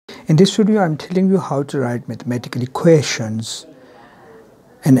In this video, I'm telling you how to write mathematical equations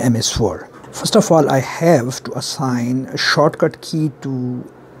in MS Word. First of all, I have to assign a shortcut key to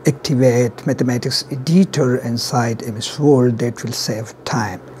activate Mathematics Editor inside MS Word that will save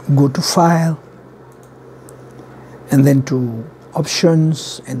time. Go to File and then to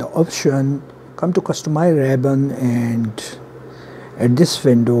Options. In the option, come to Customize Ribbon, and at this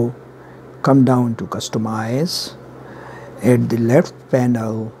window, come down to Customize. At the left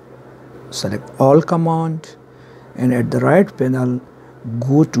panel, select All Command, and at the right panel,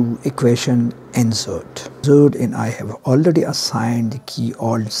 go to Equation Insert. And I have already assigned the key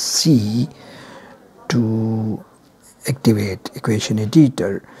Alt-C to activate Equation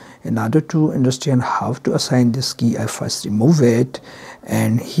Editor. In order to understand how to assign this key, I first remove it,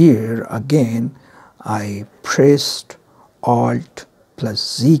 and here again I pressed Alt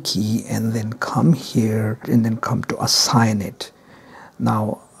plus Z key and then come here and then come to assign it.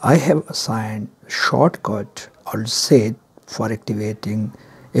 Now I have assigned shortcut Alt-Z for activating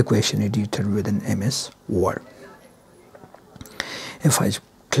Equation Editor within MS Word. If I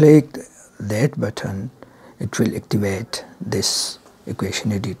click that button, it will activate this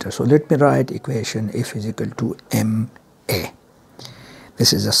Equation Editor. So let me write equation f is equal to ma.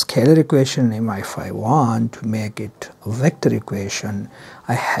 This is a scalar equation. If I want to make it a vector equation,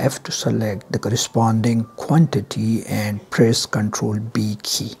 I have to select the corresponding quantity and press Ctrl B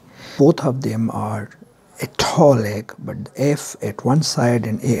key. Both of them are italic, but F at one side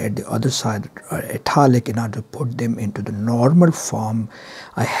and A at the other side are italic. In order to put them into the normal form,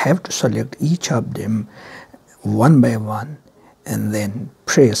 I have to select each of them one by one and then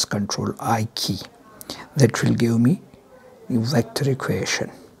press Ctrl I key. That will give me a vector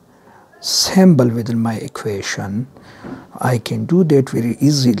equation. Symbol within my equation, I can do that very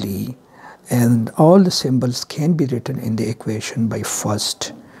easily, and all the symbols can be written in the equation by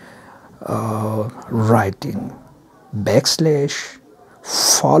first writing backslash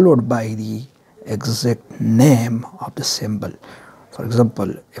followed by the exact name of the symbol. For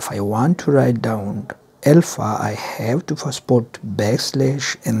example, if I want to write down alpha, I have to first put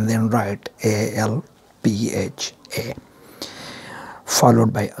backslash and then write ALPHA.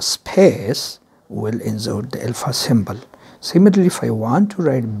 Followed by a space, will insert the alpha symbol. Similarly, if I want to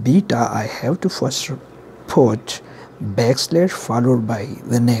write beta, I have to first put backslash followed by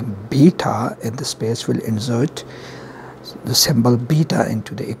the name beta, and the space will insert the symbol beta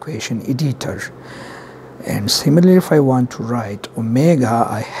into the Equation Editor. And similarly, if I want to write omega,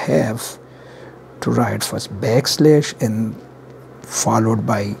 I have to write first backslash and followed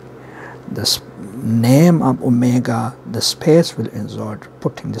by the name of omega, the space will insert,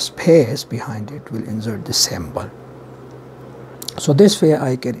 putting the space behind it will insert the symbol. So this way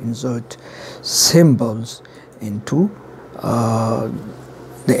I can insert symbols into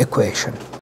the equation.